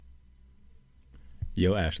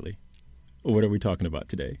Yo, Ashley, what are we talking about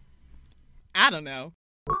today? I don't know.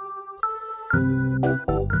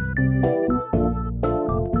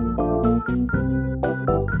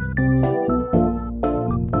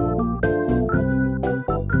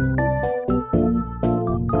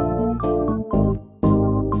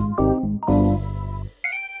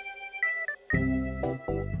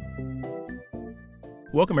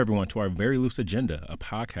 Welcome, everyone, to our Very Loose Agenda, a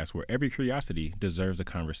podcast where every curiosity deserves a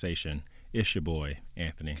conversation. It's your boy,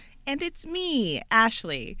 Anthony. And it's me,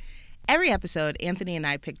 Ashley. Every episode, Anthony and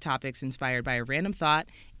I pick topics inspired by a random thought,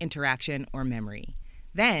 interaction, or memory.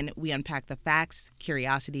 Then we unpack the facts,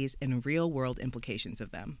 curiosities, and real-world implications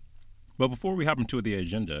of them. But before we hop into the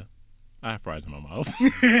agenda, I have fries in my mouth.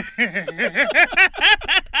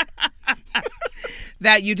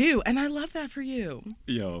 That you do, and I love that for you.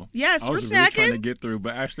 Yo. Yes, I we're was really snacking. trying to get through,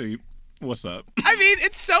 but actually, what's up? I mean,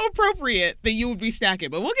 it's so appropriate that you would be snacking,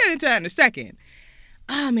 but we'll get into that in a second.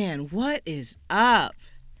 Ah, man, what is up?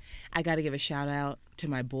 I got to give a shout out to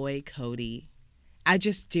my boy, Cody. I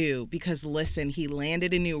just do, because listen, he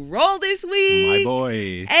landed a new role this week. My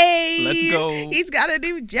boy. Hey. Let's go. He's got a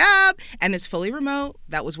new job, and it's fully remote.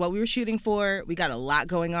 That was what we were shooting for. We got a lot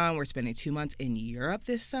going on. We're spending 2 months in Europe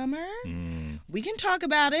this summer. We can talk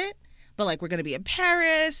about it. But, we're going to be in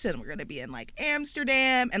Paris, and we're going to be in,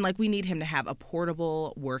 Amsterdam. And, we need him to have a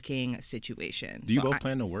portable working situation. Do you both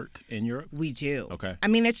plan to work in Europe? We do. Okay. I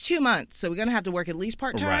mean, it's 2 months, so we're going to have to work at least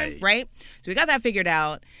part-time, right? So we got that figured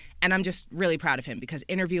out, and I'm just really proud of him because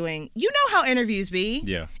interviewing, you know how interviews be.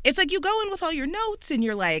 Yeah. It's you go in with all your notes, and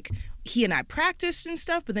you're he and I practiced and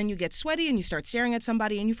stuff, but then you get sweaty, and you start staring at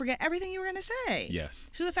somebody, and you forget everything you were going to say. Yes.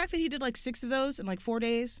 So the fact that he did 6 of those in 4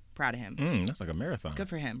 days, proud of him. That's like a marathon. Good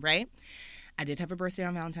for him, right? I did have a birthday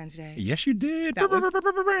on Valentine's Day. Yes, you did. That was...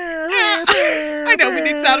 I know we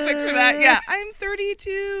need sound effects for that. Yeah, I'm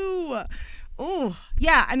 32. Oh,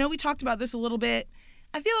 yeah, I know we talked about this a little bit.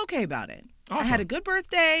 I feel okay about it. Awesome. I had a good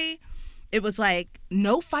birthday. It was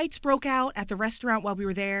no fights broke out at the restaurant while we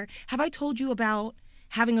were there. Have I told you about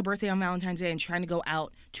having a birthday on Valentine's Day and trying to go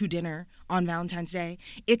out to dinner on Valentine's Day?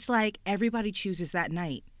 It's everybody chooses that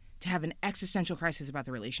night to have an existential crisis about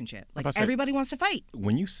the relationship. Everybody wants to fight.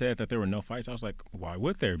 When you said that there were no fights, I was like, why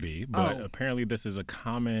would there be? But apparently this is a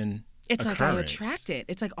common occurrence. I attract it.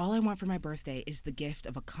 It's all I want for my birthday is the gift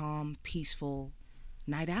of a calm, peaceful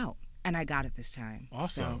night out. And I got it this time.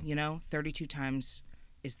 Awesome. So, 32 times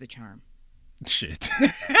is the charm. Shit.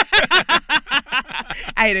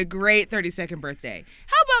 I had a great 32nd birthday.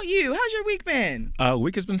 How about you? How's your week been?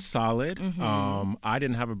 Week has been solid. Mm-hmm. I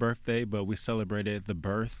didn't have a birthday, but we celebrated the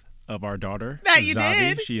birth of our daughter. That you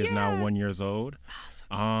Zavi. did? She is now 1 year old. Oh, so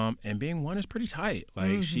cute. And being one is pretty tight.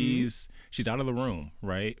 She's out of the room,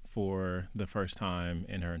 right? For the first time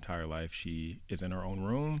in her entire life, she is in her own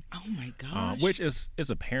room. Oh my gosh. Which is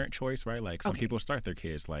a parent choice, right? Some people start their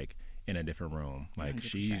kids in a different room.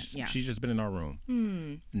 She's just been in our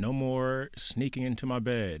room. No more sneaking into my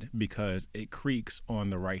bed because it creaks on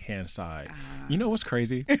the right hand side. You know what's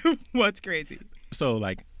crazy? What's crazy? So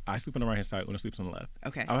I sleep on the right hand side, Una sleeps on the left.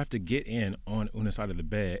 Okay. I'll have to get in on Una's side of the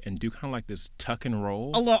bed and do kind of this tuck and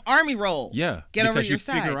roll. A little army roll. Yeah. Get over to your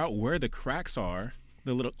side. Because you figure out where the cracks are,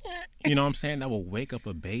 the little, you know what I'm saying? That will wake up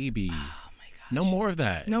a baby. Oh my gosh. No more of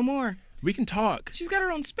that. No more. We can talk. She's got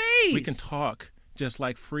her own space. We can talk just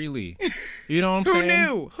freely. You know what I'm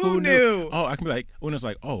saying? Who knew? Oh, I can be Una's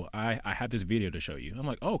I have this video to show you.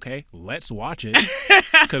 I'm okay, let's watch it.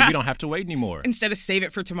 Because we don't have to wait anymore. Instead of save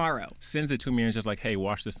it for tomorrow. Sends it to me and is just hey,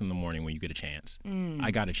 watch this in the morning when you get a chance.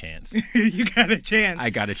 I got a chance. You got a chance.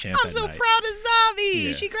 I got a chance. I'm so proud of Zavi.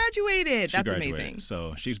 Yeah. She graduated. That's graduated. Amazing.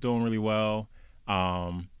 So she's doing really well.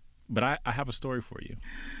 But I have a story for you.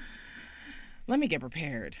 Let me get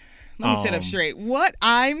prepared. Let me sit up straight. What?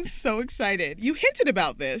 I'm so excited. You hinted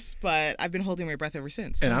about this, but I've been holding my breath ever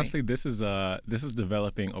since. And honestly, this is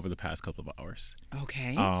developing over the past couple of hours.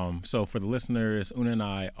 Okay. So for the listeners, Una and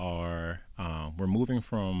I are we're moving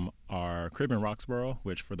from our crib in Roxborough,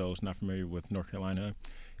 which for those not familiar with North Carolina,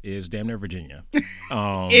 is damn near Virginia.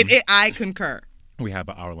 I concur. We have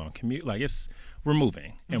an hour-long commute. We're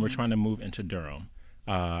moving, and we're trying to move into Durham,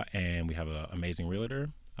 and we have an amazing realtor.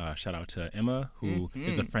 Shout out to Emma, who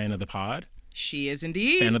is a fan of the pod. She is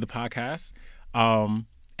indeed. Fan of the podcast.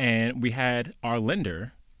 And we had our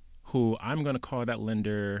lender, who I'm going to call that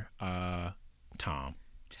lender Tom.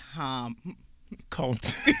 Tom. Call him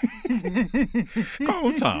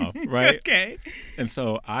Tom, right? Okay. And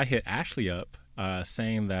so I hit Ashley up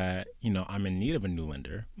saying that, I'm in need of a new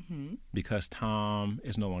lender because Tom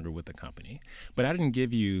is no longer with the company. But I didn't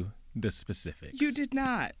give you the specifics. You did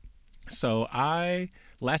not. So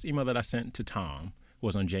last email that I sent to Tom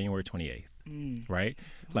was on January 28th. right?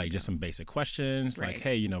 Like just some basic questions, like,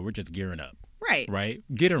 hey, we're just gearing up. Right?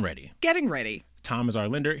 Getting ready. Tom is our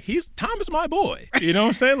lender. Tom is my boy. You know what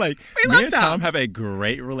I'm saying? Like, me and Tom have a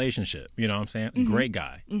great relationship. You know what I'm saying? Great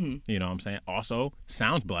guy. You know what I'm saying? Also,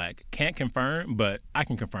 sounds black. Can't confirm, but I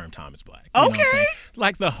can confirm Tom is black. You know what I'm saying?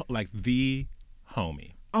 Like the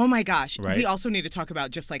homie. Oh my gosh. Right? We also need to talk about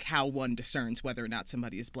just like how one discerns whether or not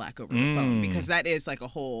somebody is black over the phone, because that is like a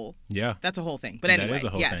whole that's a whole thing. But anyway,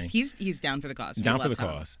 thing. He's down for the cause. Down for the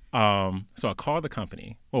cause. So I call the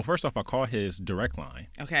company. Well, first off, I call his direct line.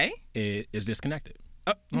 Okay. It is disconnected.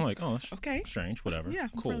 I'm like, oh, that's strange, whatever. Yeah,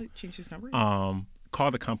 cool. Probably change his number. Call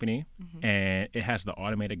the company, and it has the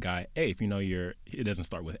automated guy. Hey, if you know it doesn't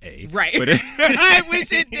start with A. Right. But I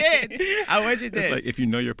wish it did. It's like, if you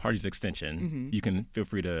know your party's extension, you can feel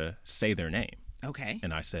free to say their name. Okay.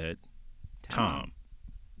 And I said, Tom.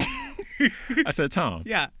 I said, Tom.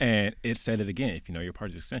 Yeah. And it said it again. If you know your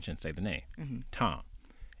party's extension, say the name. Tom.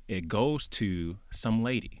 It goes to some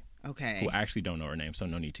lady. Okay. Who I actually don't know her name, so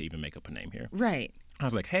no need to even make up a name here. Right. I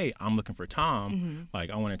was like, hey, I'm looking for Tom. Like,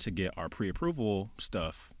 I wanted to get our pre-approval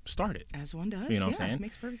stuff started. As one does. You know what I'm saying?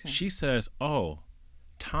 Makes perfect sense. She says, oh,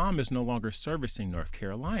 Tom is no longer servicing North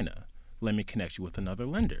Carolina. Let me connect you with another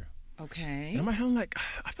lender. Okay. And in my head, I'm like,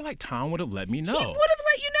 I feel like Tom would have let me know. He would have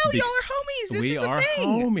let you know. Y'all are homies. This is a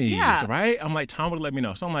thing. We are homies, yeah. right? I'm like, Tom would have let me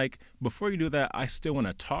know. So I'm like, before you do that, I still want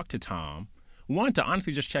to talk to Tom. One, to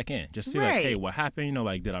honestly just check in. Just see, like, hey, what happened?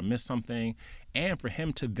 Like, did I miss something? And for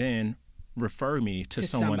him to then refer me to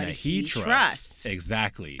someone that he trusts.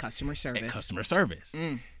 Exactly. Customer service.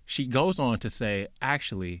 She goes on to say,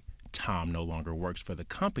 actually, Tom no longer works for the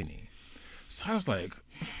company. So I was like,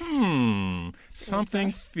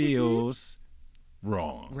 something feels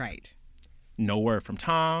wrong. Right. No word from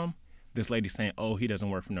Tom. This lady saying, oh, he doesn't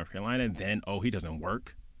work for North Carolina. Then, oh, he doesn't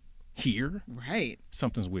work here. Right.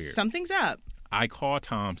 Something's weird. Something's up. I call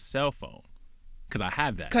Tom's cell phone. Because I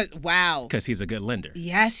have that. Wow. Because he's a good lender.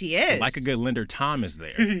 Yes, he is. Like a good lender, Tom is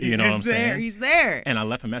there. You know what I'm saying? He's there. And I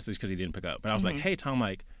left a message because he didn't pick up. But I was like, hey, Tom,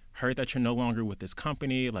 like, heard that you're no longer with this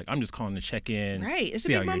company. Like, I'm just calling to check in. Right. It's a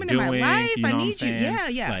big moment in my life. I need you.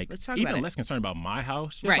 Yeah. Like, let's talk about it. Even less concerned about my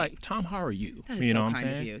house. Just like, Tom, how are you? That is so kind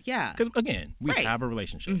of you. Yeah. Because, again, we have a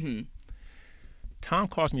relationship. Tom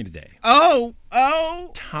calls me today. Oh.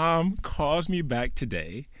 Tom calls me back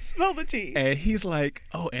today. Spill the tea. And he's like,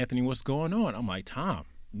 oh, Anthony, what's going on? I'm like, Tom,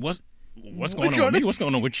 what's going on with me? What's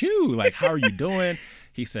going on with you? Like, how are you doing?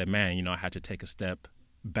 He said, man, I had to take a step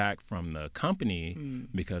back from the company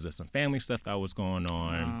because of some family stuff that was going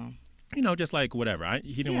on. Wow. Just like whatever.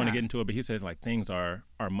 He didn't want to get into it, but he said, like, things are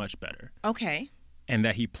much better. Okay. And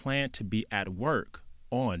that he planned to be at work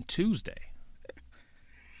on Tuesday.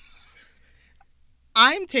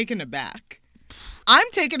 I'm taken aback.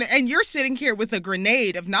 And you're sitting here with a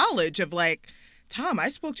grenade of knowledge of like, Tom, I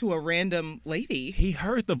spoke to a random lady. He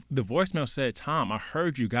heard the voicemail said, Tom, I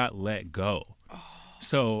heard you got let go. Oh.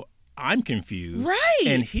 So I'm confused. Right.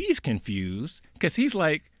 And he's confused because he's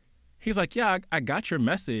like, yeah, I got your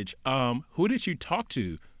message. Who did you talk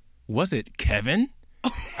to? Was it Kevin?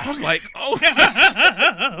 I was like, oh.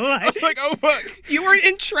 I was like, oh, fuck. You were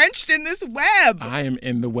entrenched in this web. I am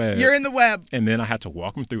in the web. You're in the web. And then I had to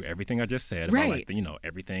walk him through everything I just said about, like,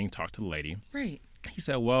 everything, talk to the lady. Right. He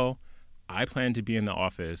said, well, I plan to be in the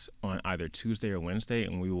office on either Tuesday or Wednesday,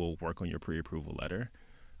 and we will work on your pre-approval letter.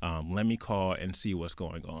 Let me call and see what's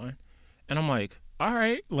going on. And I'm like, all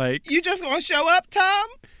right. Like, you just going to show up, Tom?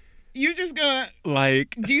 You just gonna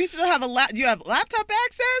like? Do you still have do you have laptop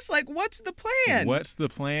access? Like, what's the plan? What's the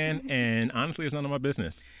plan? And honestly, it's none of my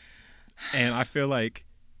business. And I feel like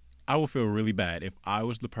I would feel really bad if I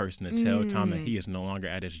was the person to tell Tom that he is no longer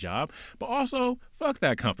at his job. But also, fuck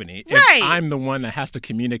that company. Right. If I'm the one that has to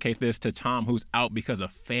communicate this to Tom, who's out because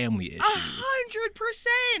of family issues.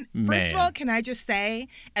 100%. First of all, can I just say,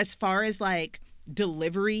 as far as like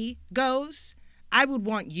delivery goes, I would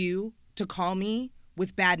want you to call me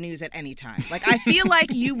with bad news at any time. Like, I feel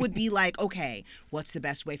like you would be like, okay, what's the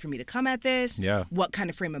best way for me to come at this? Yeah. What kind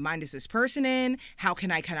of frame of mind is this person in? How can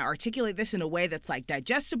I kind of articulate this in a way that's like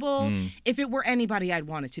digestible? If it were anybody, I'd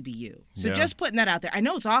want it to be you. So just putting that out there. I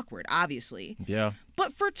know it's awkward, obviously. Yeah.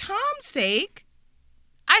 But for Tom's sake,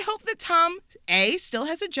 I hope that Tom, A, still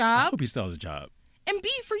has a job. I hope he still has a job. And B,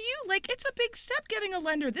 for you, like, it's a big step getting a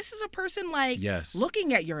lender. This is a person, like,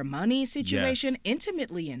 looking at your money situation,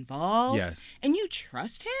 intimately involved. Yes. And you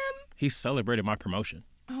trust him? He celebrated my promotion.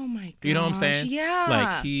 Oh, my gosh. You know what I'm saying? Yeah.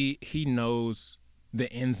 Like, he knows the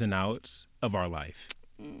ins and outs of our life.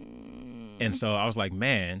 And so I was like,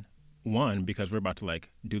 man, one, because we're about to,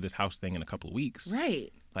 like, do this house thing in a couple of weeks.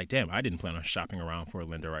 Right. Like, damn, I didn't plan on shopping around for a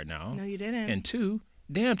lender right now. No, you didn't. And two,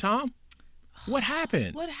 damn, Tom, What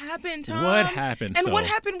happened? What happened, Tom? What happened? And what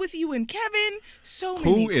happened with you and Kevin? So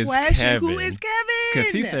many questions. Kevin? Who is Kevin?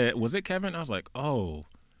 Because he said, was it Kevin? I was like, oh.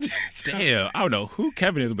 Damn, I don't know who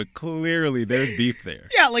Kevin is, but clearly there's beef there.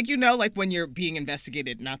 Yeah, like, like when you're being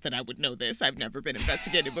investigated, not that I would know this, I've never been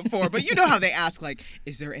investigated before, but you know how they ask, like,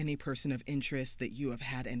 is there any person of interest that you have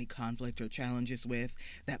had any conflict or challenges with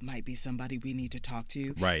that might be somebody we need to talk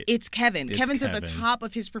to? Right. It's Kevin. Kevin's at the top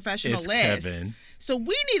of his professional list. Kevin. So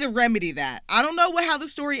we need to remedy that. I don't know how the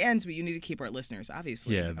story ends, but you need to keep our listeners,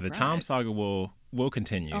 obviously. Yeah, the Tom saga will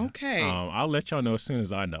continue. Okay. I'll let y'all know as soon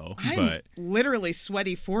as I know. I'm literally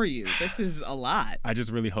sweaty for you. This is a lot. I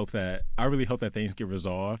really hope that things get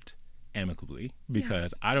resolved amicably,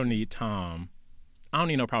 because I don't need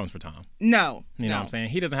no problems for Tom. No. You know what I'm saying?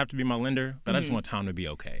 He doesn't have to be my lender, but I just want Tom to be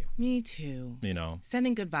okay. Me too.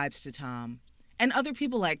 Sending good vibes to Tom. And other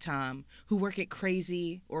people like Tom who work at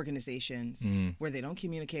crazy organizations where they don't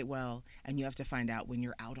communicate well, and you have to find out when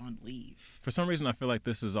you're out on leave. For some reason, I feel like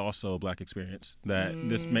this is also a Black experience. That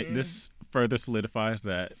this further solidifies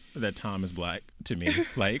that Tom is Black to me.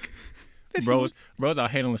 Like, bro's out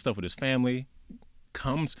handling stuff with his family,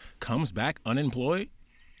 comes back unemployed.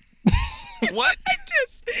 What?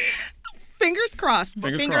 Fingers crossed.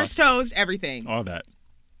 Fingers, toes, everything. All that.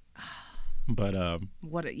 But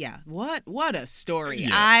what a story.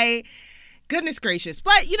 Yeah. Goodness gracious.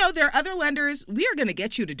 But there are other lenders. We are going to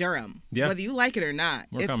get you to Durham, whether you like it or not.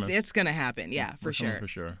 It's going to happen. Yeah, for sure. For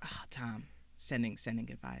sure. Oh, Tom, sending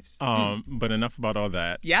good vibes. But enough about all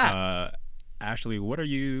that. Yeah. Ashley, what are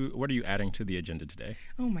you adding to the agenda today?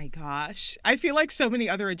 Oh my gosh. I feel like so many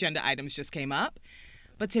other agenda items just came up.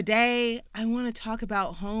 But today, I want to talk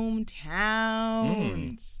about hometowns.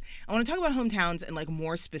 I want to talk about hometowns and, like,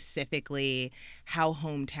 more specifically, how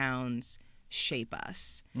hometowns shape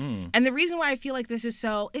us. And the reason why I feel like this is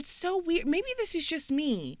it's so weird. Maybe this is just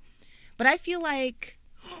me, but I feel like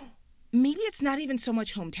maybe it's not even so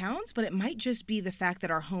much hometowns, but it might just be the fact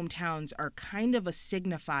that our hometowns are kind of a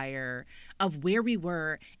signifier of where we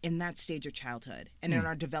were in that stage of childhood and in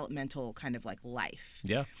our developmental kind of like life.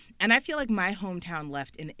 Yeah. And I feel like my hometown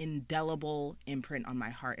left an indelible imprint on my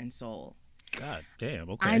heart and soul. God damn.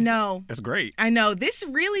 Okay. I know. That's great. I know. This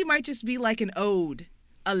really might just be like an ode,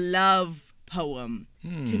 a love poem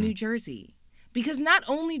to New Jersey. Because not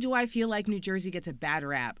only do I feel like New Jersey gets a bad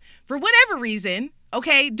rap, for whatever reason,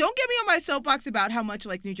 okay, don't get me on my soapbox about how much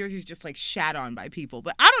like New Jersey's just like shat on by people,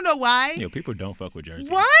 but I don't know why. People don't fuck with Jersey.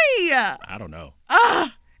 Why? I don't know.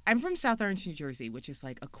 I'm from South Orange, New Jersey, which is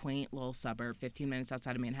like a quaint little suburb, 15 minutes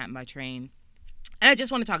outside of Manhattan by train. And I just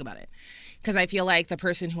want to talk about it because I feel like the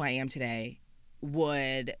person who I am today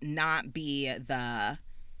would not be the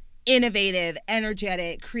innovative,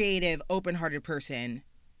 energetic, creative, open-hearted person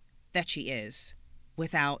that she is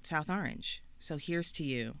without South Orange. So here's to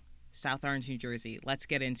you, South Orange, New Jersey. Let's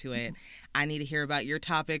get into it. I need to hear about your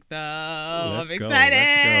topic, though. I'm excited.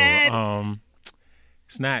 Let's go.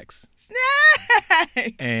 Snacks.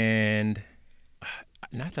 And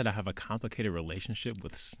not that I have a complicated relationship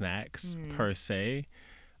with snacks per se,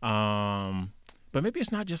 but maybe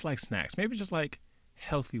it's not just like snacks. Maybe it's just like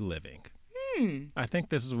healthy living. I think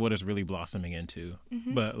this is what it's really blossoming into.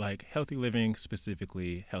 But like healthy living,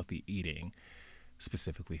 specifically healthy eating,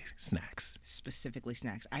 specifically snacks.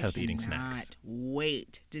 Healthy eating snacks. I cannot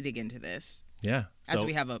wait to dig into this. Yeah. As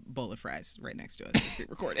we have a bowl of fries right next to us as we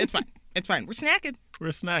record. It's fine. It's fine. We're snacking.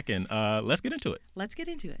 Let's get into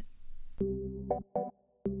it.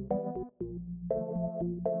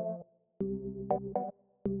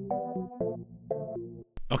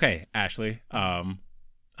 Okay, Ashley.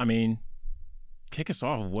 Kick us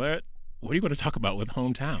off. What are you going to talk about with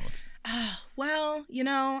hometowns? Well,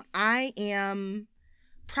 I am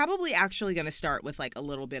probably actually going to start with like a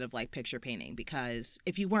little bit of like picture painting, because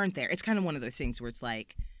if you weren't there, it's kind of one of those things where it's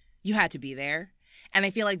like you had to be there. And I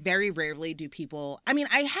feel like very rarely do people, I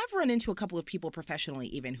have run into a couple of people professionally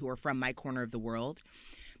even who are from my corner of the world.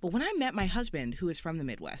 But when I met my husband, who is from the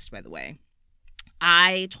Midwest, by the way,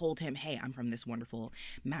 I told him, hey, I'm from this wonderful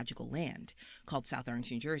magical land called South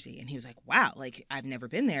Orange, New Jersey. And he was like, wow, like I've never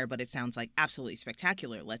been there, but it sounds like absolutely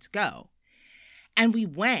spectacular. Let's go. And we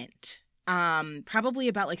went probably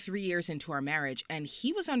about like 3 years into our marriage, and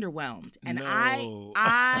he was underwhelmed. And no.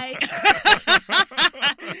 I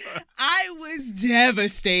was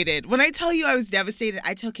devastated. When I tell you I was devastated,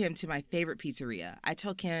 I took him to my favorite pizzeria. I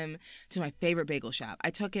took him to my favorite bagel shop.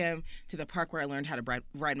 I took him to the park where I learned how to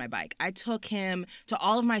ride my bike. I took him to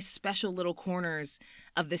all of my special little corners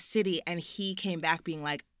of the city, and he came back being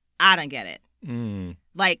like, I don't get it.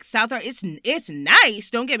 Like South Orange, it's nice,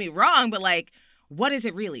 don't get me wrong, but like, what is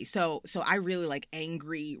it really? So I really like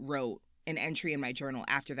angry wrote an entry in my journal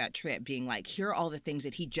after that trip being like, here are all the things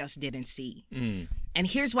that he just didn't see. And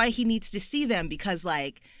here's why he needs to see them, because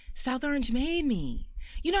like South Orange made me.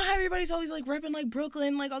 You know how everybody's always like repping like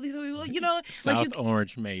Brooklyn, like all these other, you know, South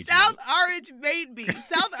Orange made South Orange made me.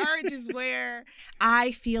 South Orange is where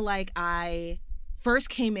I feel like I first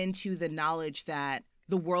came into the knowledge that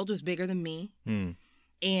the world was bigger than me,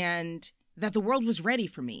 and that the world was ready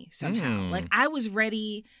for me somehow. Like I was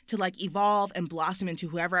ready to like evolve and blossom into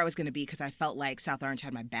whoever I was going to be, because I felt like South Orange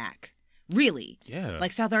had my back. Really. Yeah.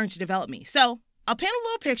 Like South Orange developed me. So I'll paint a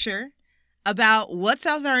little picture about what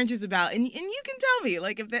South Orange is about, and you can tell me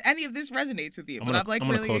like if any of this resonates with you. I'm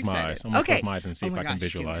really excited. I'm gonna close my eyes and see if I can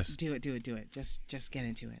visualize. Do it. Just get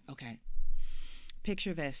into it. Okay.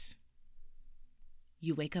 Picture this.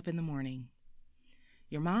 You wake up in the morning.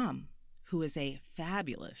 Your mom, who is a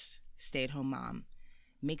fabulous stay-at-home mom,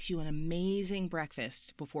 makes you an amazing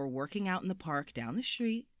breakfast before working out in the park down the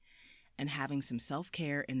street and having some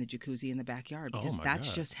self-care in the jacuzzi in the backyard, because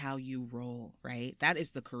that's just how you roll, right? That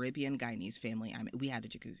is the Caribbean Guyanese family. We had a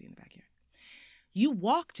jacuzzi in the backyard. You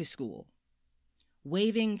walk to school,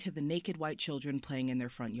 waving to the naked white children playing in their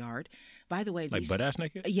front yard. By the way, like butt-ass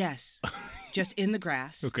naked? Yes, just in the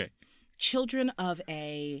grass. Okay. Children of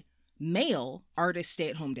a male artist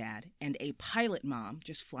stay-at-home dad and a pilot mom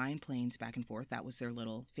just flying planes back and forth. That was their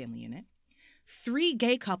little family unit. 3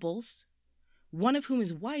 gay couples, one of whom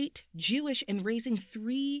is white, Jewish, and raising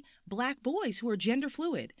 3 black boys who are gender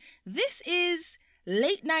fluid. This is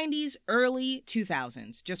late 90s, early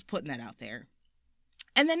 2000s. Just putting that out there.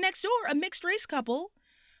 And then next door, a mixed race couple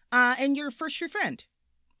and your first true friend,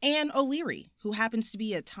 Anne O'Leary, who happens to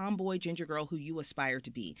be a tomboy ginger girl who you aspire to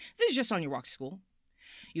be. This is just on your walk to school.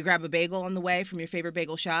 You grab a bagel on the way from your favorite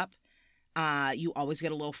bagel shop. You always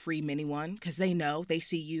get a little free mini one because they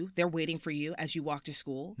see you. They're waiting for you as you walk to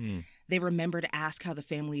school. They remember to ask how the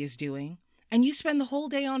family is doing. And you spend the whole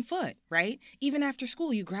day on foot, right? Even after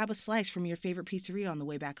school, you grab a slice from your favorite pizzeria on the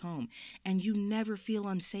way back home. And you never feel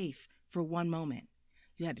unsafe for one moment.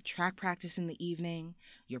 You had to track practice in the evening.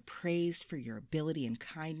 You're praised for your ability and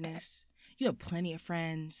kindness. You have plenty of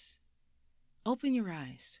friends. Open your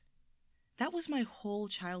eyes. That was my whole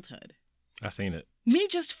childhood. I seen it. Me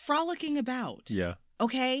just frolicking about. Yeah.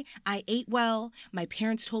 Okay? I ate well. My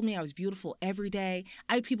parents told me I was beautiful every day.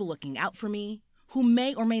 I had people looking out for me who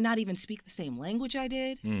may or may not even speak the same language I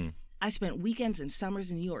did. I spent weekends and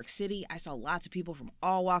summers in New York City. I saw lots of people from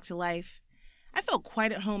all walks of life. I felt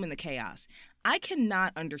quite at home in the chaos. I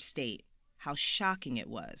cannot understate how shocking it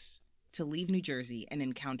was to leave New Jersey and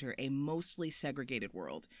encounter a mostly segregated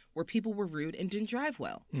world where people were rude and didn't drive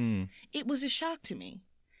well. It was a shock to me.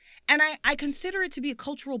 And I consider it to be a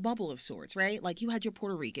cultural bubble of sorts, right? Like you had your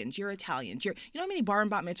Puerto Ricans, your Italians, you know how many bar and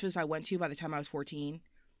bat mitzvahs I went to by the time I was 14?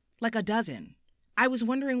 Like a dozen. I was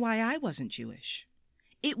wondering why I wasn't Jewish.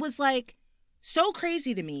 It was like so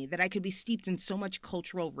crazy to me that I could be steeped in so much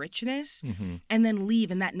cultural richness and then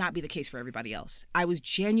leave and that not be the case for everybody else. I was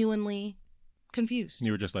genuinely confused.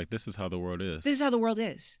 You were just like, this is how the world is. This is how the world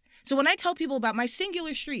is. So when I tell people about my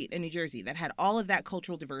singular street in New Jersey that had all of that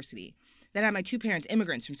cultural diversity, that had my 2 parents,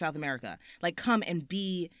 immigrants from South America, like come and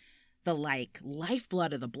be the like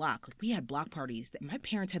lifeblood of the block. Like we had block parties that my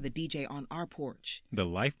parents had the DJ on our porch. The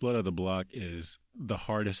lifeblood of the block is the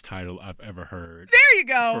hardest title I've ever heard. There you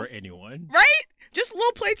go. For anyone. Right? Just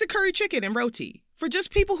little plates of curry chicken and roti for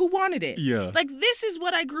just people who wanted it. Yeah. Like this is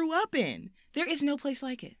what I grew up in. There is no place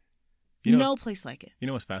like it. No place like it. You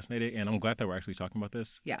know what's fascinating? And I'm glad that we're actually talking about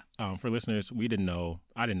this. Yeah. For listeners, I didn't know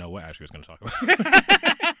what Ashley was going to talk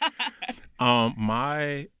about.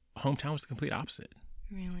 My hometown was the complete opposite.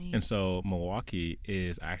 Really? And so Milwaukee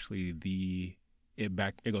is actually it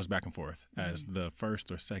goes back and forth as the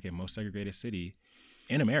first or second most segregated city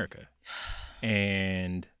in America.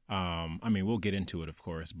 And we'll get into it, of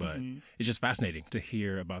course, but it's just fascinating to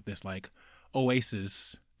hear about this like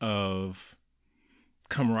oasis of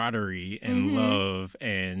camaraderie and love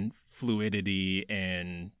and fluidity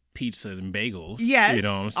and pizzas and bagels. Yes. You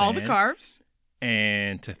know what I'm saying? All the carbs.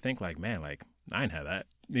 And to think like, man, like I didn't have that.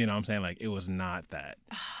 You know what I'm saying? Like it was not that.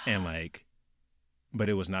 And like, but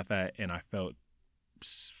it was not that. And I felt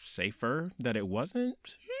safer that it wasn't.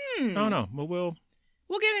 I don't know. But we'll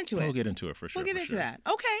get into it. We'll get into it for sure. We'll get into that.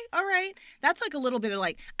 Okay. All right. That's like a little bit of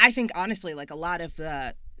like, I think honestly, like a lot of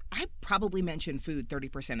I probably mentioned food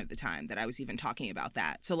 30% of the time that I was even talking about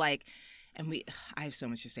that. So like, I have so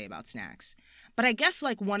much to say about snacks. But I guess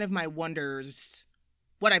like one of my wonders,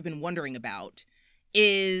 what I've been wondering about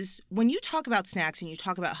is when you talk about snacks and you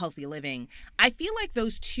talk about healthy living, I feel like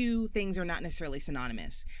those 2 things are not necessarily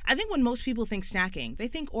synonymous. I think when most people think snacking, they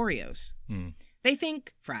think Oreos. They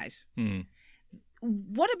think fries.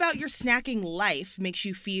 what about your snacking life makes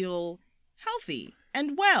you feel healthy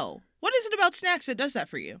and well? What is it about snacks that does that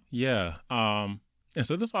for you? Yeah. And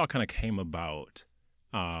so this all kind of came about.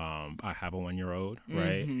 I have a 1-year-old,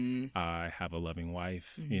 right? Mm-hmm. I have a loving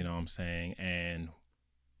wife, you know what I'm saying? And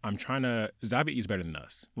I'm trying to, Zabi eats better than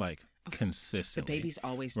us, like consistently. The babies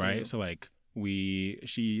always do. Right? So like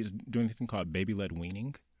she's doing this thing called baby-led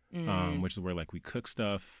weaning, which is where like we cook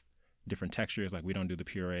stuff, different textures, like we don't do the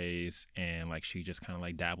purees, and like she just kind of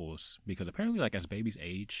like dabbles, because apparently like as babies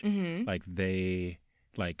age, like they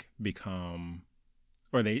like become,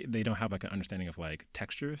 or they don't have like an understanding of like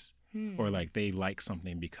textures, or like they like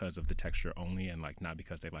something because of the texture only, and like not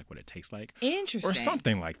because they like what it tastes like. Interesting. Or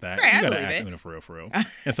something like that. Right, you gotta ask Una for real.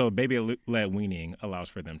 And so baby-led weaning allows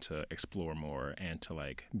for them to explore more and to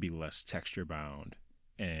like be less texture bound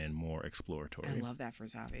and more exploratory. I love that for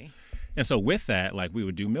Zabi. And so with that, like we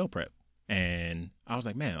would do meal prep. And I was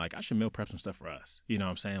like, man, like I should meal prep some stuff for us. You know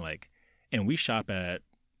what I'm saying? Like, and we shop at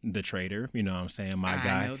the Trader, you know what I'm saying?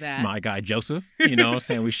 My guy Joseph, you know what I'm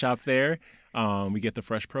saying? We shop there. We get the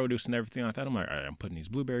fresh produce and everything like that. I'm like, all right, I'm putting these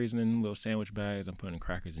blueberries in little sandwich bags. I'm putting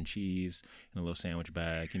crackers and cheese in a little sandwich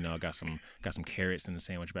bag. You know, I got some carrots in the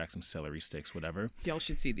sandwich bag, some celery sticks, whatever. Y'all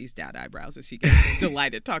should see these dad eyebrows as he gets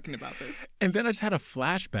delighted talking about this. And then I just had a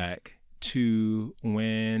flashback to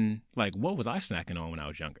when, like, what was I snacking on when I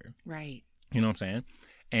was younger? Right. You know what I'm saying?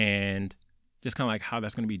 And just kind of like how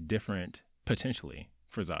that's going to be different potentially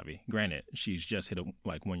for Zabi. Granted, she's just hit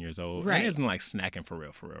like 1 year old. Right. And it isn't like snacking for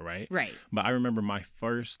real, right? Right. But I remember my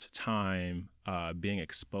first time being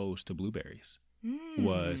exposed to blueberries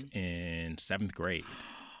was in 7th grade.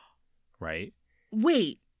 Right?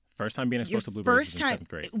 Wait. First time being exposed to blueberries was in 7th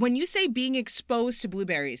grade. When you say being exposed to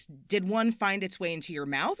blueberries, did one find its way into your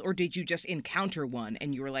mouth, or did you just encounter one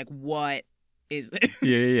and you were like, what is this?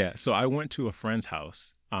 Yeah. So I went to a friend's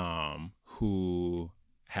house who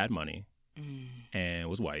had money and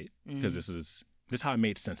was white, because this is how I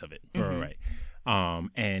made sense of it. Right.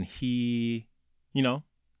 And he, you know,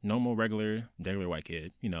 normal, regular white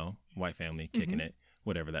kid, you know, white family, kicking it,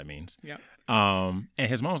 whatever that means. Yeah. And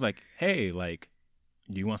his mom was like, hey, like,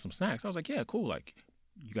 do you want some snacks? I was like, yeah, cool. Like,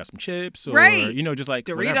 you got some chips, or, right, you know, just like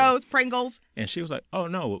Doritos, whatever. Pringles. And she was like, oh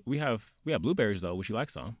no, we have blueberries though. Would you like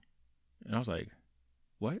some? And I was like,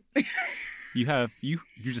 what? You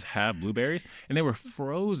just have blueberries? And they were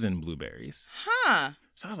frozen blueberries. Huh.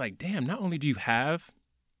 So I was like, damn, not only do you have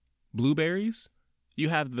blueberries, you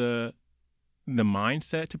have the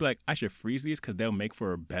mindset to be like, I should freeze these because they'll make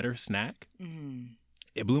for a better snack.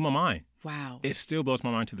 It blew my mind. Wow. It still blows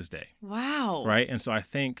my mind to this day. Wow. Right? And so I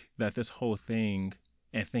think that this whole thing,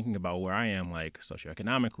 and thinking about where I am like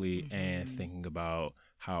socioeconomically, and thinking about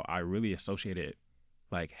how I really associated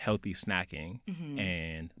like healthy snacking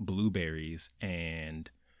and blueberries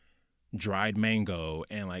and dried mango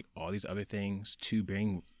and like all these other things to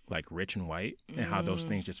being like rich and white, and how those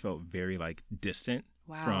things just felt very like distant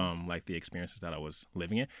from like the experiences that I was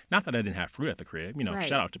living in. Not that I didn't have fruit at the crib, you know,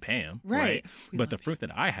 shout out to Pam, right? But the fruit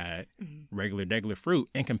that I had, regular fruit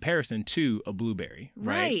in comparison to a blueberry,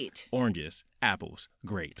 right? Oranges, apples,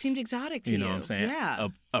 grapes. Seemed exotic to you. You know what I'm saying? Yeah.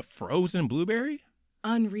 A frozen blueberry?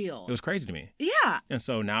 Unreal. It was crazy to me. Yeah. And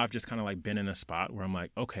so now I've just kind of like been in a spot where I'm like,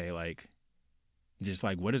 okay, like, just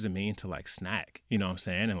like, what does it mean to like snack? You know what I'm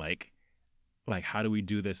saying? And like how do we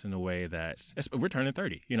do this in a way that's, we're turning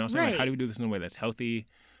 30, you know what I'm saying? Like, how do we do this in a way that's healthy,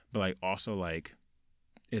 but like also like,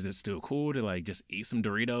 is it still cool to like just eat some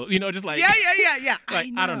Doritos? You know, just like. Yeah. Like,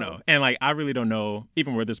 I don't know. And like, I really don't know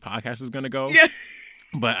even where this podcast is going to go. Yeah.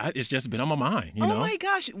 But it's just been on my mind, you know? Oh my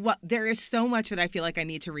gosh. Well, there is so much that I feel like I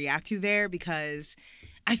need to react to there, because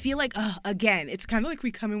I feel like, again, it's kind of like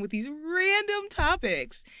we come in with these random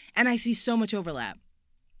topics and I see so much overlap.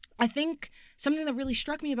 I think something that really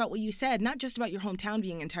struck me about what you said, not just about your hometown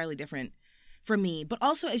being entirely different from me, but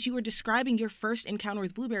also as you were describing your first encounter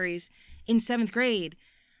with blueberries in 7th grade,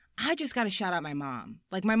 I just got to shout out my mom.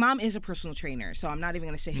 Like, my mom is a personal trainer, so I'm not even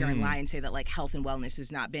going to sit here and lie and say that, like, health and wellness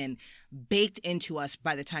has not been baked into us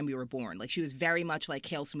by the time we were born. Like, she was very much like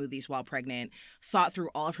kale smoothies while pregnant, thought through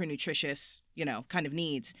all of her nutritious, you know, kind of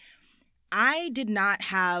needs. I did not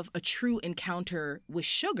have a true encounter with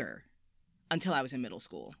sugar until I was in middle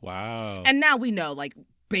school. Wow. And now we know, like,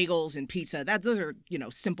 bagels and pizza, those are, you know,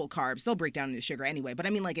 simple carbs. They'll break down into sugar anyway. But I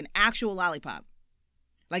mean, like, an actual lollipop.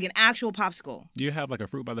 Like an actual popsicle. Do you have like a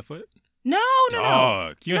fruit by the foot? No.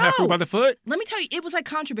 You didn't have fruit by the foot? Let me tell you, it was like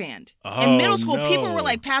contraband. In middle school, people were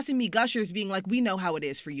like passing me Gushers being like, we know how it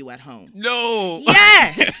is for you at home. No.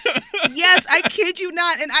 Yes. Yes, I kid you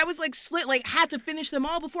not. And I was like had to finish them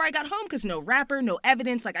all before I got home because no wrapper, no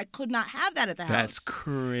evidence. Like I could not have that at the house. That's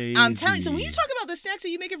crazy. I'm telling you. So when you talk about the snacks that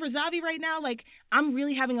you making for Zavi right now, like I'm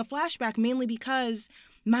really having a flashback mainly because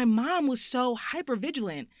my mom was so hyper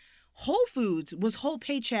vigilant. Whole Foods was whole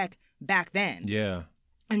paycheck back then. Yeah.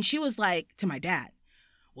 And she was like to my dad,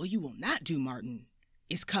 "Well, you will not do, Martin,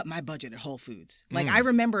 is cut my budget at Whole Foods." Like I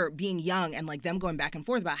remember being young and like them going back and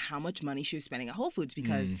forth about how much money she was spending at Whole Foods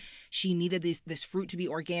because she needed this fruit to be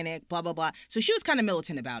organic, blah, blah, blah. So she was kind of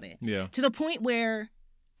militant about it. Yeah. To the point where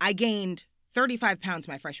I gained 35 pounds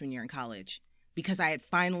my freshman year in college because I had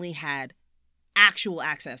finally had actual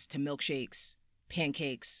access to milkshakes,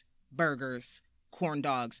 pancakes, burgers, corn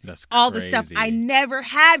dogs, all the stuff I never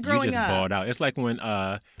had growing up. You just balled out. It's like when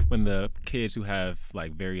the kids who have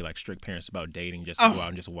like very like strict parents about dating just go out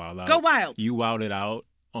and just wild out. Go wild. You wilded out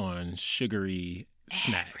on sugary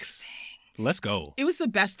snacks. Let's go. It was the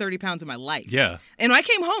best 30 pounds of my life. Yeah. And I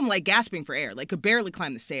came home like gasping for air, like could barely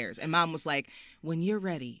climb the stairs. And mom was like, when you're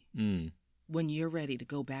ready to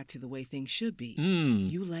go back to the way things should be,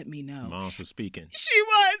 you let me know. Mom was speaking. She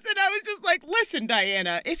was. And I was just like, listen,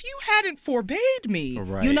 Diana, if you hadn't forbade me,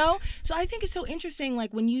 you know? So I think it's so interesting,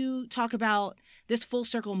 like when you talk about this full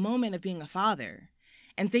circle moment of being a father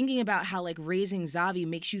and thinking about how like raising Zavi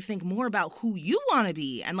makes you think more about who you want to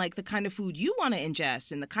be and like the kind of food you want to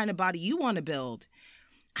ingest and the kind of body you want to build.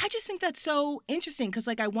 I just think that's so interesting because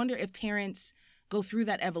like I wonder if parents go through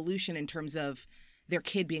that evolution in terms of their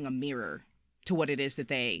kid being a mirror to what it is that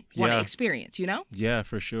they want to experience, you know? Yeah,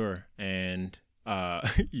 for sure. And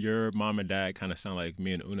your mom and dad kind of sound like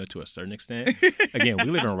me and Una to a certain extent. Again,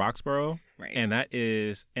 we live in Roxborough, and that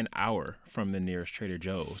is an hour from the nearest Trader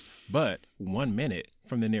Joe's, but 1 minute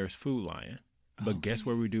from the nearest Food Lion. But guess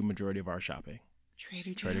where we do majority of our shopping?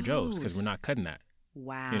 Trader Joe's, because we're not cutting that.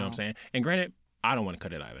 Wow. You know what I'm saying? And granted, I don't want to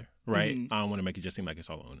cut it either, right? I don't want to make it just seem like it's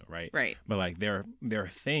all Una, right? Right. But like there are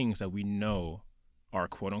things that we know are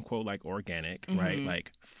quote unquote like organic, right?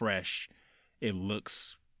 Like fresh. It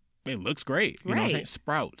looks great. You know what I'm saying?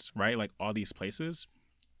 Sprouts, right? Like all these places.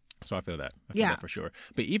 So I feel that. I feel that for sure.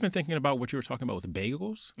 But even thinking about what you were talking about with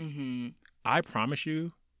bagels, I promise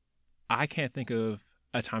you, I can't think of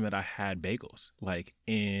a time that I had bagels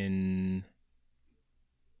in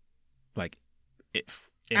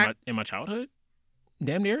my childhood.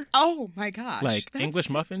 Damn near. Oh my gosh. Like English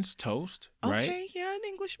muffins, toast, right? Okay, yeah, an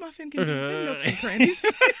English muffin can be nooks and crannies.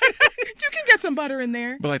 You can get some butter in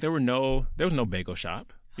there. But like there was no bagel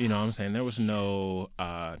shop. You know what I'm saying? There was no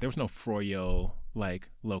Froyo like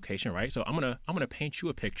location, right? So I'm gonna paint you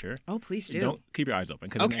a picture. Oh, please do. Don't keep your eyes open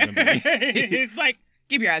because it's like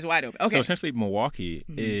keep your eyes wide open. Okay. So essentially, Milwaukee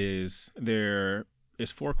is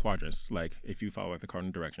 4 quadrants. Like if you follow like the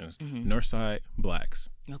cardinal directions, North side blacks,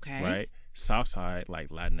 okay, right? South side like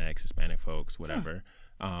Latinx, Hispanic folks, whatever.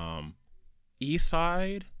 East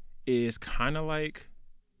side is kind of like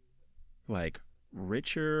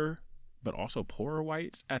richer but also poorer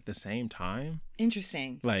whites at the same time.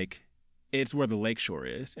 Interesting. Like, it's where the lakeshore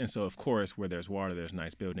is. And so, of course, where there's water, there's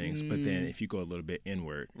nice buildings. But then if you go a little bit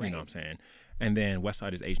inward, you know what I'm saying? And then west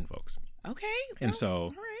side is Asian folks. Okay. And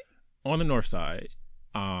so, on the north side,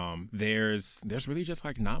 there's really just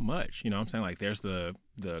like not much. You know what I'm saying? Like there's the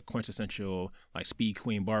quintessential like Speed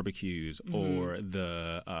Queen barbecues or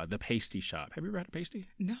the pasty shop. Have you ever had a pasty?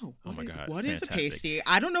 No. Oh my God. What is a pasty?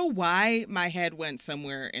 I don't know why my head went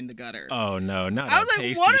somewhere in the gutter. Oh no, not I was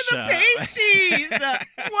like, what are the pasties?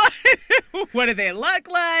 What do they look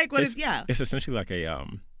like? It's essentially like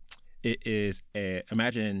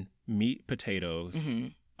imagine meat, potatoes,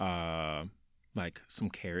 like some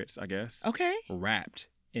carrots, I guess. Okay. Wrapped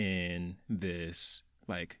in this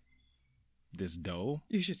dough.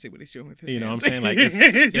 You should see what he's doing with his hands. You know what I'm saying? Like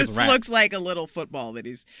it just looks like a little football that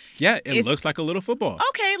he's. Yeah, it looks like a little football.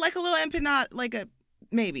 Okay, like a little empanada, like a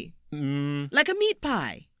maybe. Like a meat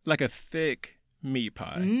pie. Like a thick meat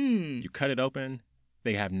pie. You cut it open.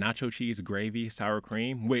 They have nacho cheese, gravy, sour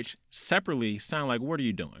cream, which separately sound like, what are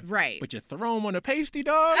you doing? Right. But you throw them on a pasty,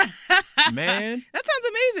 dog. Man. That sounds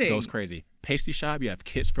amazing. Goes crazy. Pasty shop, you have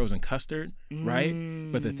Kit's frozen custard, right?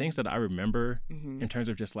 But the things that I remember in terms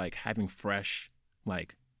of just like having fresh,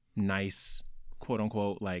 like nice, quote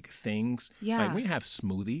unquote, like things. Yeah. Like we have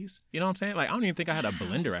smoothies. You know what I'm saying? Like I don't even think I had a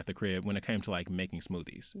blender at the crib when it came to like making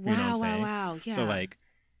smoothies. Wow, you know what I'm saying? Wow. Yeah. So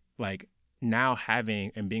like now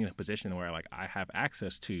having and being in a position where like I have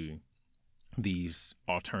access to these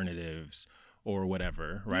alternatives or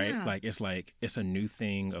whatever, right? Yeah. Like it's a new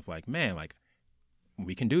thing of like, man, like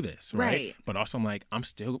we can do this, right? But also I'm like, I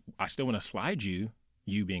still want to slide you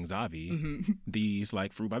being Zavi, these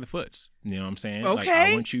like fruit by the foots. You know what I'm saying? Okay. Like,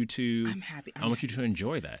 I want you to. I'm happy. I want you to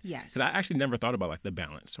enjoy that. Yes. Because I actually never thought about like the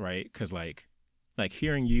balance, right? Because like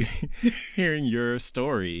hearing you, hearing your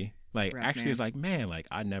story, like rough, actually, man. It's like, man, like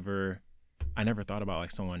I never thought about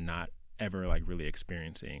like someone not ever like really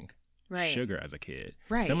experiencing sugar as a kid.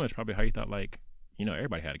 Right. Similar to probably how you thought like, you know,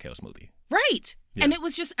 everybody had a kale smoothie. Right. Yeah. And it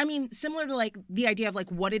was just, I mean, similar to like the idea of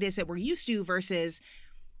like what it is that we're used to versus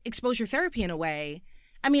exposure therapy in a way.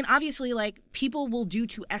 I mean, obviously, like, people will do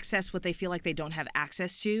to excess what they feel like they don't have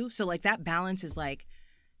access to. So, like, that balance is, like,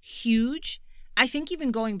 huge. I think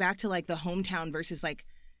even going back to, like, the hometown versus, like,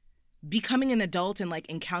 becoming an adult and, like,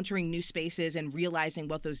 encountering new spaces and realizing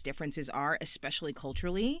what those differences are, especially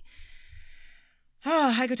culturally.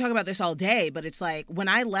 Oh, I could talk about this all day, but it's, like, when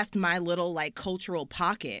I left my little, like, cultural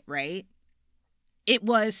pocket, right, it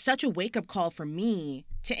was such a wake-up call for me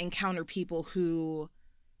to encounter people who...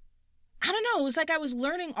 I don't know. It was like I was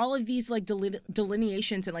learning all of these like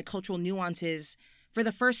delineations and like cultural nuances for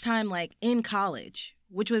the first time, like in college,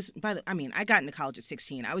 which was I got into college at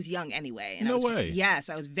 16. I was young anyway. And no way. Yes,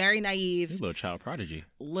 I was very naive. You're a little child prodigy.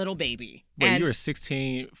 Little baby. But you were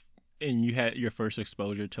 16 and you had your first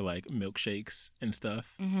exposure to like milkshakes and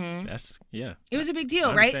stuff. Mm-hmm. It was a big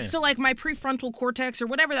deal, right? So like my prefrontal cortex or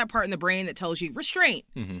whatever that part in the brain that tells you restraint.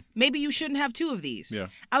 Mm-hmm. Maybe you shouldn't have 2 of these. Yeah.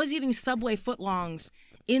 I was eating Subway footlongs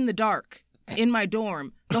in the dark in my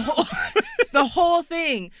dorm the whole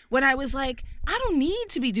thing when I was like, I don't need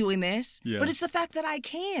to be doing this, but it's the fact that I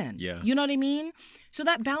can. You know what I mean? So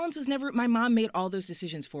that balance was never, my mom made all those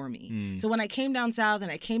decisions for me. So when I came down south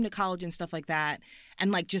and I came to college and stuff like that,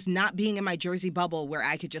 and like just not being in my Jersey bubble where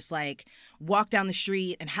I could just like walk down the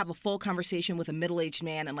street and have a full conversation with a middle-aged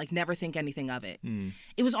man and like never think anything of it.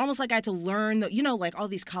 It was almost like I had to learn that, you know, like all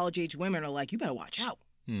these college-age women are like, you better watch out.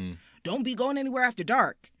 Don't be going anywhere after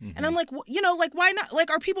dark. Mm-hmm. And I'm like, you know, like, why not? Like,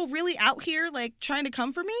 are people really out here, like, trying to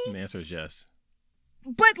come for me? The answer is yes.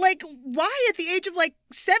 But, like, why at the age of, like,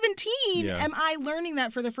 17 am I learning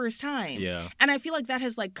that for the first time? Yeah. And I feel like that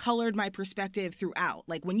has, like, colored my perspective throughout.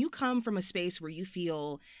 Like, when you come from a space where you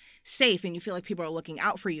feel safe and you feel like people are looking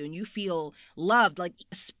out for you and you feel loved, like,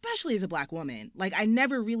 especially as a Black woman, like, I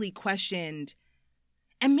never really questioned...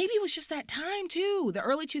 And maybe it was just that time, too. The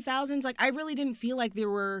early 2000s, like, I really didn't feel like there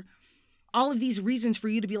were all of these reasons for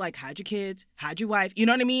you to be like, hide your kids, hide your wife. You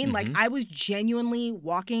know what I mean? Mm-hmm. Like, I was genuinely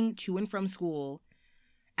walking to and from school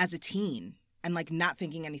as a teen and, like, not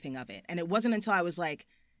thinking anything of it. And it wasn't until I was, like,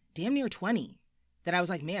 damn near 20 that I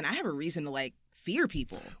was like, man, I have a reason to, like, fear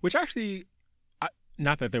people. Which actually,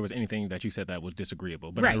 not that there was anything that you said that was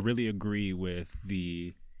disagreeable, but I really agree with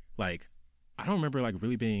the, like, I don't remember, like,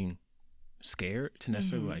 really being... scared to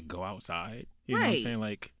necessarily like go outside, you know what I'm saying,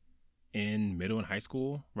 like in middle and high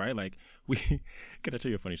school, right? Like can I tell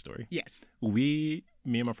you a funny story? Yes. Me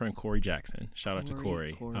and my friend Corey Jackson, shout out to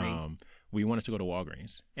Corey. We wanted to go to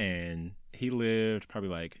Walgreens and he lived probably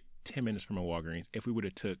like 10 minutes from a Walgreens. If we would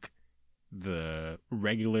have took the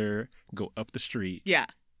regular go up the street,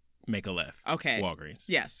 make a left, Walgreens.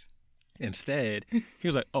 Yes. Instead, he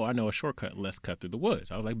was like, oh, I know a shortcut. Let's cut through the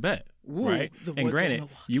woods. I was like, bet. Ooh, right? And granted,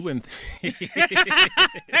 you wouldn't...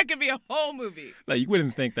 That could be a whole movie. Like, you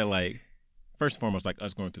wouldn't think that, like, first and foremost, like,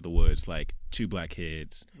 us going through the woods, like, 2 Black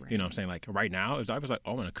kids, you know what I'm saying? Like, right now, if I was like,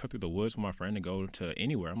 oh, I'm going to cut through the woods with my friend and go to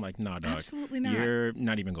anywhere, I'm like, nah, dog. Absolutely not. You're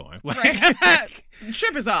not even going. Like, the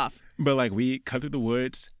trip is off. But, like, we cut through the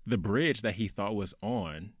woods. The bridge that he thought was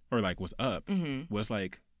on, or, like, was up, was,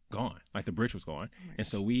 like... gone. Like the bridge was gone. And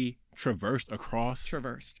so we traversed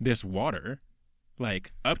this water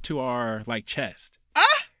like up to our like chest.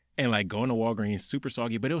 And like going to Walgreens, super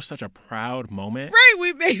soggy, but it was such a proud moment. Right,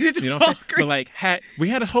 we made it to Walgreens. But like we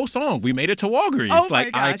had a whole song. We made it to Walgreens. Oh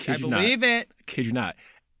like, my gosh, I believe it. Kid you not.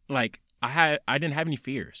 Like I didn't have any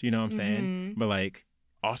fears, you know what I'm saying? But like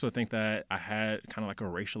also think that I had kind of like a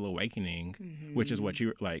racial awakening, which is what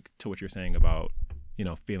you like to what you're saying about, you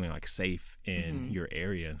know, feeling like safe in your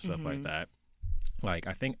area and stuff like that. Like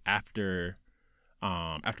I think after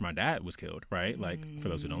my dad was killed, right? Like for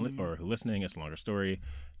those who don't or who listening, it's a longer story.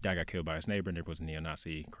 Dad got killed by his neighbor. Neighbor was a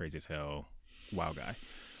neo-Nazi, crazy as hell, wild guy.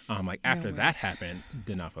 Like after that happened,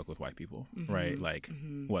 did not fuck with white people, right? Like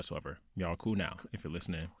whatsoever. Y'all cool now if you're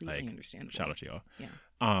listening. Like shout out to y'all.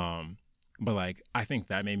 Yeah. But like I think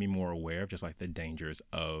that made me more aware of just like the dangers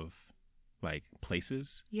of like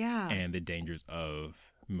places. Yeah. And the dangers of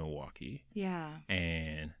Milwaukee. Yeah.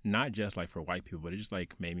 And not just like for white people, but it just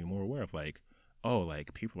like made me more aware of like, oh,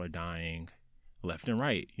 like people are dying left and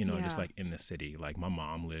right, you know, just like in the city. Like my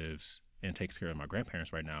mom lives and takes care of my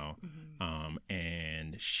grandparents right now.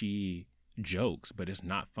 And she jokes, but it's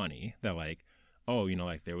not funny that like, oh, you know,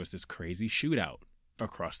 like there was this crazy shootout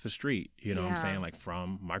across the street, you know what I'm saying, like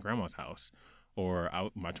from my grandma's house. Or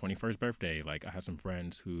out my 21st birthday, like I had some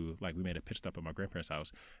friends who like we made a pit stop at my grandparents'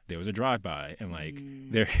 house. There was a drive-by, and like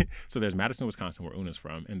so there's Madison, Wisconsin, where Una's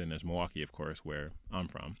from, and then there's Milwaukee, of course, where I'm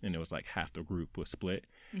from. And it was like half the group was split.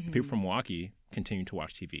 People from Milwaukee continued to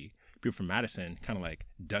watch TV. People from Madison kind of like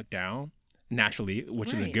ducked down naturally,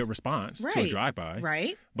 which is a good response to a drive-by.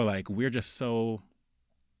 Right. But like we're just so,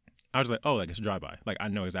 I was like, oh, like it's a drive-by. Like I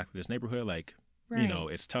know exactly this neighborhood. Like you know,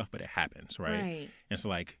 it's tough, but it happens, right? And so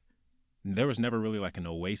like. There was never really like an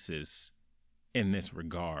oasis in this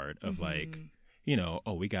regard of like, you know,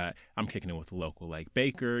 oh, I'm kicking it with the local like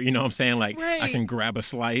baker, you know what I'm saying? Like I can grab a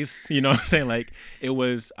slice, you know what I'm saying? Like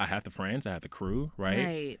I had the friends, I had the crew,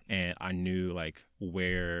 right? And I knew like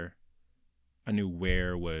where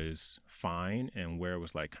was fine and where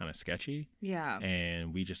was like kind of sketchy. Yeah.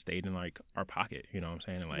 And we just stayed in like our pocket, you know what I'm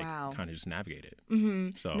saying? And like kind of just navigated.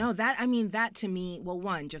 So no, that to me, well,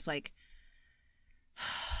 one, just like,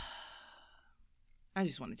 I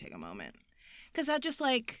just want to take a moment because I just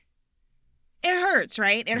like, it hurts,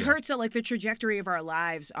 right? It hurts that like the trajectory of our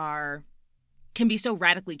lives can be so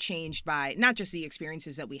radically changed by not just the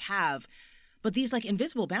experiences that we have, but these like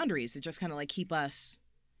invisible boundaries that just kind of like keep us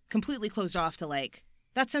completely closed off to like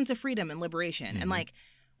that sense of freedom and liberation. And like,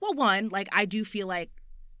 well, one, like I do feel like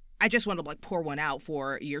I just want to like pour one out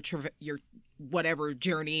for your whatever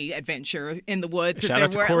journey adventure in the woods. Shout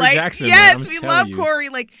out to Corey like, Jackson. Yes, we love Corey.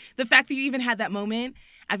 Like the fact that you even had that moment,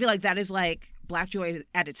 I feel like that is like Black joy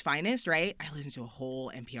at its finest, right? I listened to a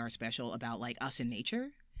whole NPR special about like us in nature.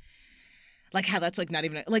 Like how that's like not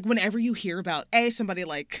even like whenever you hear about somebody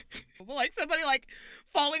like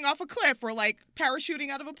falling off a cliff or like parachuting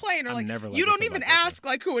out of a plane or like you don't even ask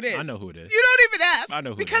like who it is. I know who it is. You don't even ask. I know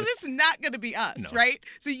who because it is. It's not gonna be us, right?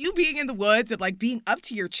 So you being in the woods and like being up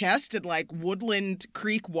to your chest in like Woodland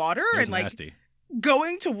Creek water and like nasty.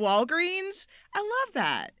 Going to Walgreens, I love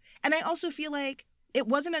that. And I also feel like it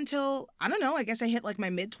wasn't until I don't know, I guess I hit like my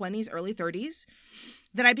mid-20s, early 30s.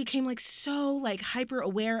 That I became like so like hyper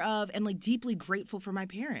aware of and like deeply grateful for my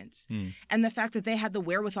parents. And the fact that they had the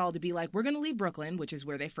wherewithal to be like, we're going to leave Brooklyn, which is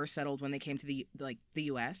where they first settled when they came to the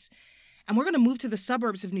US. And we're going to move to the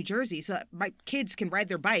suburbs of New Jersey so that my kids can ride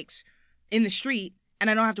their bikes in the street and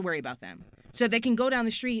I don't have to worry about them. So they can go down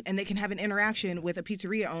the street and they can have an interaction with a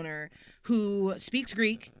pizzeria owner who speaks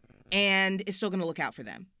Greek and is still going to look out for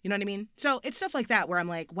them. You know what I mean? So it's stuff like that where I'm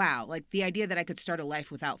like, wow, like the idea that I could start a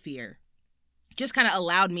life without fear just kind of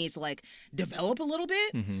allowed me to like develop a little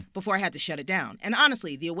bit before I had to shut it down. And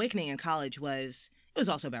honestly, the awakening in college was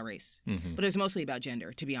also about race, but it was mostly about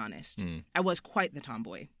gender, to be honest. I was quite the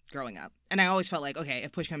tomboy growing up. And I always felt like, okay,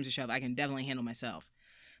 if push comes to shove, I can definitely handle myself.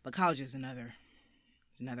 But college is another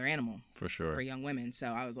animal. For sure. For young women. So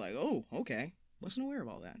I was like, oh, okay. Wasn't aware of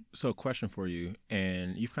all that. So a question for you,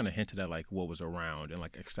 and you've kind of hinted at like what was around and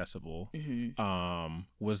like accessible.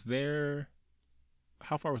 Was there...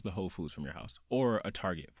 How far was the Whole Foods from your house? Or a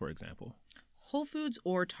Target, for example? Whole Foods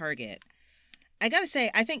or Target? I gotta say,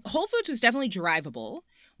 I think Whole Foods was definitely drivable.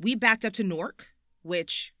 We backed up to Newark,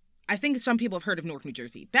 which I think some people have heard of Newark, New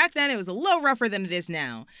Jersey. Back then, it was a little rougher than it is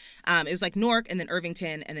now. It was like Newark and then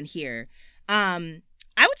Irvington and then here. I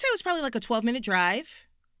would say it was probably like a 12-minute drive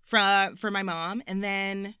for my mom. And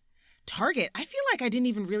then Target, I feel like I didn't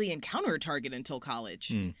even really encounter a Target until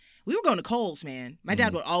college. We were going to Kohl's, man. My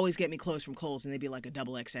dad would always get me clothes from Kohl's, and they'd be like a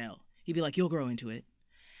double XL. He'd be like, "You'll grow into it."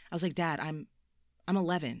 I was like, "Dad, I'm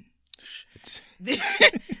 11. Shit.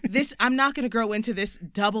 I'm not going to grow into this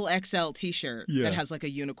double XL T-shirt that has like a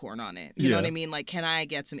unicorn on it. You know what I mean? Like, can I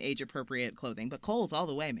get some age-appropriate clothing?" But Kohl's all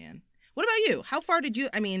the way, man. What about you? How far did you?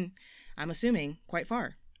 I mean, I'm assuming quite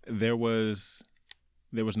far. There was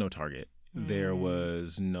no Target. There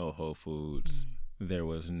was no Whole Foods. There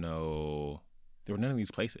were none of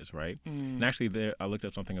these places, right? And actually, I looked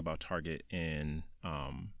up something about Target in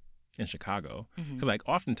Chicago. Because, like,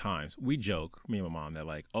 oftentimes we joke, me and my mom, that,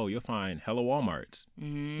 like, oh, you'll find hella Walmarts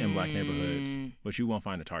in Black neighborhoods, but you won't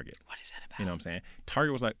find a Target. What is that about? You know what I'm saying?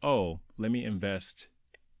 Target was like, oh, let me invest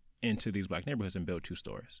into these Black neighborhoods and build 2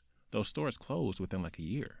 stores. Those stores closed within, like, a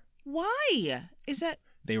year. Why? Is that...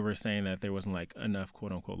 They were saying that there wasn't, like, enough,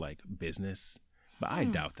 quote-unquote, like, business. But I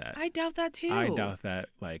doubt that. I doubt that, too. I doubt that,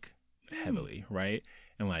 like... heavily, right?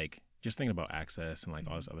 And like just thinking about access and like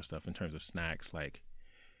all this other stuff in terms of snacks, like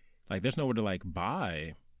there's nowhere to like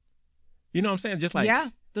buy You know what I'm saying? Just like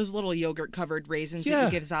those little yogurt covered raisins that you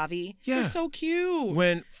give Zavi. Yeah, they're so cute.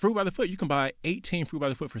 When Fruit by the Foot, you can buy 18 Fruit by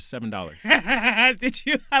the Foot for $7. Did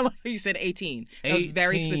you? I love how you said 18. That was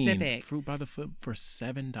very specific. Fruit by the Foot for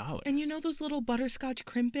 $7. And you know those little butterscotch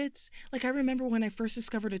Krimpets? Like I remember when I first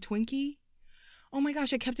discovered a Twinkie. Oh my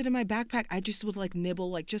gosh, I kept it in my backpack. I just would like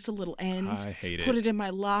nibble like just a little end. I hate it. Put it in my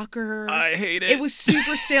locker. I hate it. It was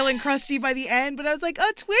super stale and crusty by the end, but I was like,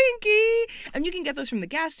 a Twinkie. And you can get those from the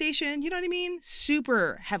gas station. You know what I mean?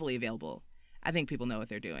 Super heavily available. I think people know what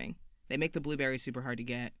they're doing. They make the blueberries super hard to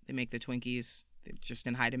get. They make the Twinkies. They're just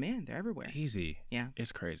in high demand. They're everywhere. Easy. Yeah.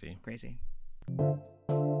 It's crazy. Crazy.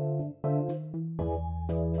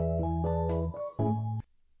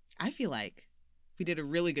 I feel like we did a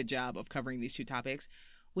really good job of covering these two topics,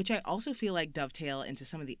 which I also feel like dovetail into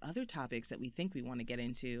some of the other topics that we think we want to get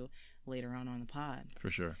into later on the pod.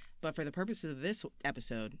 For sure. But for the purposes of this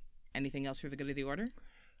episode, anything else for the good of the order?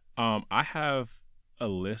 I have a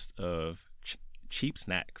list of cheap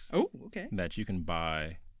snacks. Oh, okay. That you can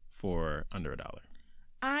buy for under $1.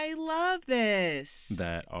 I love this.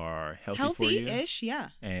 That are healthy for you. Healthy-ish, yeah.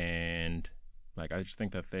 And like, I just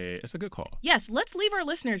think that it's a good call. Yes, let's leave our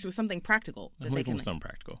listeners with something practical. That they can with something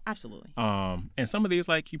practical. Absolutely. And some of these,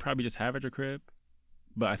 like, you probably just have at your crib.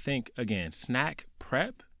 But I think, again, snack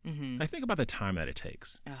prep, I think about the time that it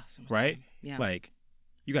takes. Oh, so much right? Time. Yeah. Like,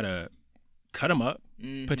 you got to cut them up,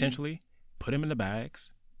 potentially, put them in the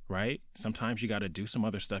bags, right? Sometimes you got to do some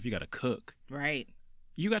other stuff. You got to cook. Right.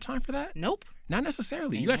 You got time for that? Nope. Not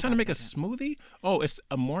necessarily. You got time to make a smoothie? Oh, it's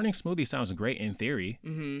a morning smoothie sounds great in theory,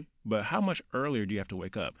 but how much earlier do you have to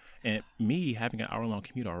wake up? And me having an hour-long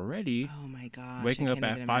commute already, oh my gosh, waking up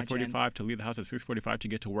at 5:45 to leave the house at 6:45 to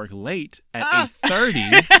get to work late at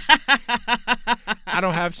 8:30. I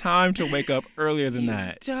don't have time to wake up earlier than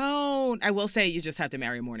that. Don't. I will say you just have to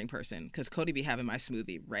marry a morning person because Cody be having my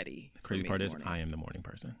smoothie ready. The crazy part is I am the morning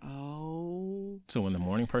person. Oh. So when the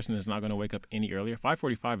morning person is not going to wake up any earlier,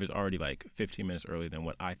 5:45 is already like 15 minutes earlier than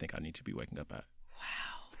what I think I need to be waking up at.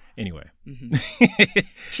 Wow. Anyway.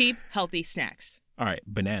 Cheap, healthy snacks. All right.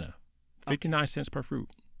 Banana. 59 cents per fruit.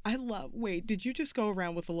 Wait, did you just go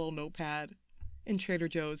around with a little notepad in Trader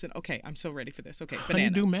Joe's? And okay, I'm so ready for this. Okay, banana.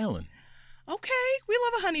 Honeydew melon. Okay, we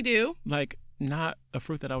love a honeydew. Like, not a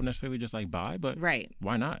fruit that I would necessarily just like buy, but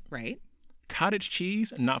why not? Right. Cottage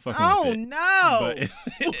cheese, not fucking with it.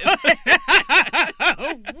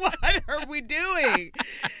 Oh, no. What are we doing?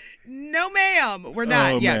 No, ma'am. We're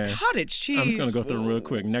not. Man. Cottage cheese. I'm just going to go through them real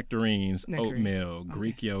quick. Nectarines, oatmeal,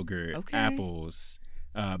 Greek yogurt, apples,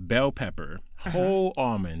 bell pepper, whole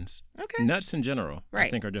almonds, nuts in general, I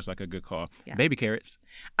think are just like a good call. Yeah. Baby carrots.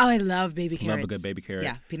 Oh, I love baby carrots. Love a good baby carrot.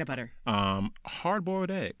 Yeah, peanut butter.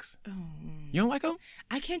 Hard-boiled eggs. Oh. You don't like them?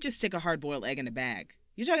 I can't just stick a hard-boiled egg in a bag.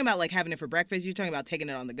 You're talking about like having it for breakfast. You're talking about taking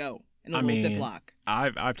it on the go in a little Ziploc.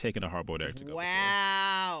 I've taken a hard-boiled egg to go.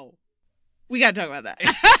 Wow. We got to talk about that.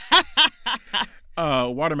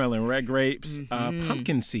 Watermelon, red grapes,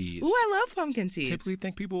 pumpkin seeds. Ooh, I love pumpkin seeds. Typically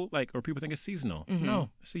people think it's seasonal. No,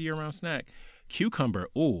 it's a year-round snack. Cucumber.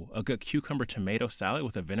 Ooh, a good cucumber tomato salad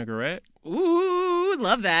with a vinaigrette. Ooh,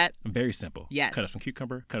 love that. Very simple. Yes. Cut up some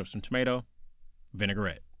cucumber, cut up some tomato,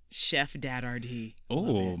 vinaigrette. Chef Dad RD.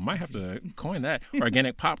 Oh, might have to coin that.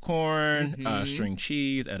 Organic popcorn, string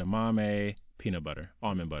cheese, edamame, peanut butter,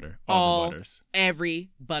 almond butter, all the butters. Every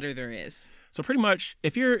butter there is. So pretty much,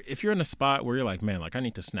 if you're in a spot where you're like, man, like I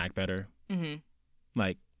need to snack better,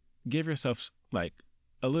 like give yourself like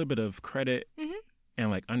a little bit of credit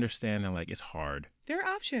and like understand that like it's hard. There are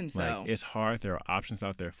options like, though. It's hard. There are options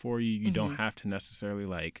out there for you. You don't have to necessarily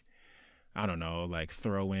like, I don't know, like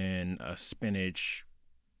throw in a spinach,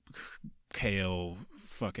 kale,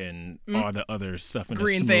 fucking all the other stuff in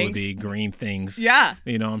green a smoothie, green things. Yeah.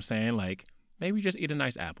 You know what I'm saying? Like maybe just eat a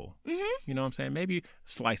nice apple. You know what I'm saying? Maybe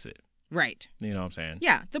slice it. Right. You know what I'm saying?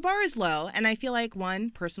 Yeah. The bar is low. And I feel like,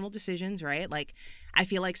 personal decisions, right? Like, I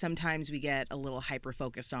feel like sometimes we get a little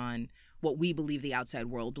hyper-focused on what we believe the outside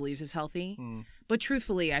world believes is healthy. But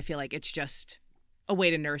truthfully, I feel like it's just a way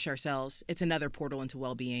to nourish ourselves. It's another portal into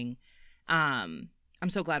well-being. I'm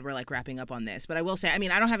so glad we're, like, wrapping up on this. But I will say, I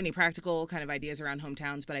mean, I don't have any practical kind of ideas around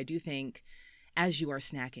hometowns, but I do think as you are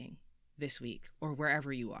snacking this week or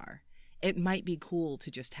wherever you are, it might be cool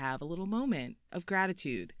to just have a little moment of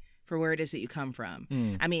gratitude for where it is that you come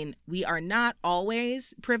from. I mean, we are not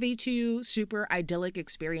always privy to super idyllic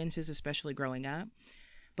experiences, especially growing up.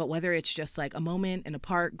 But whether it's just like a moment in a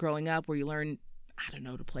park growing up where you learn, I don't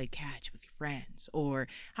know, to play catch with your friends or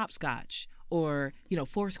hopscotch or,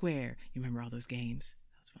 Foursquare. You remember all those games?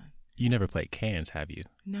 That's fun. You never played cans, have you?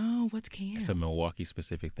 No, what's cans? It's a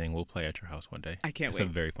Milwaukee-specific thing. We'll play at your house one day. I can't wait. It's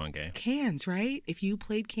a very fun game. Cans, right? If you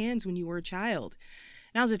played cans when you were a child,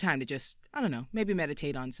 now's the time to just, I don't know, maybe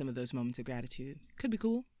meditate on some of those moments of gratitude. Could be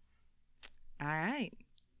cool. All right.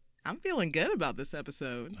 I'm feeling good about this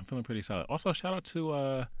episode. I'm feeling pretty solid. Also, shout out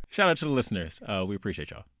to the listeners. We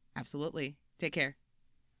appreciate y'all. Absolutely. Take care.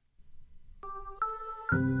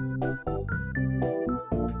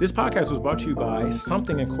 This podcast was brought to you by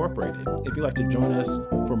Something Incorporated. If you'd like to join us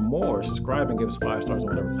for more, subscribe and give us 5 stars on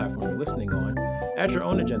whatever platform you're listening on. Add your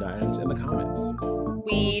own agenda items in the comments.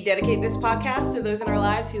 We dedicate this podcast to those in our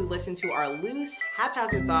lives who listen to our loose,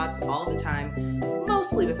 haphazard thoughts all the time,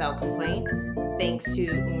 mostly without complaint. Thanks to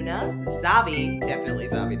Una, Zavi, definitely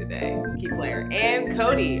Zavi today, key player, and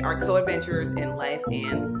Cody, our co-adventurers in life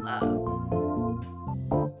and love.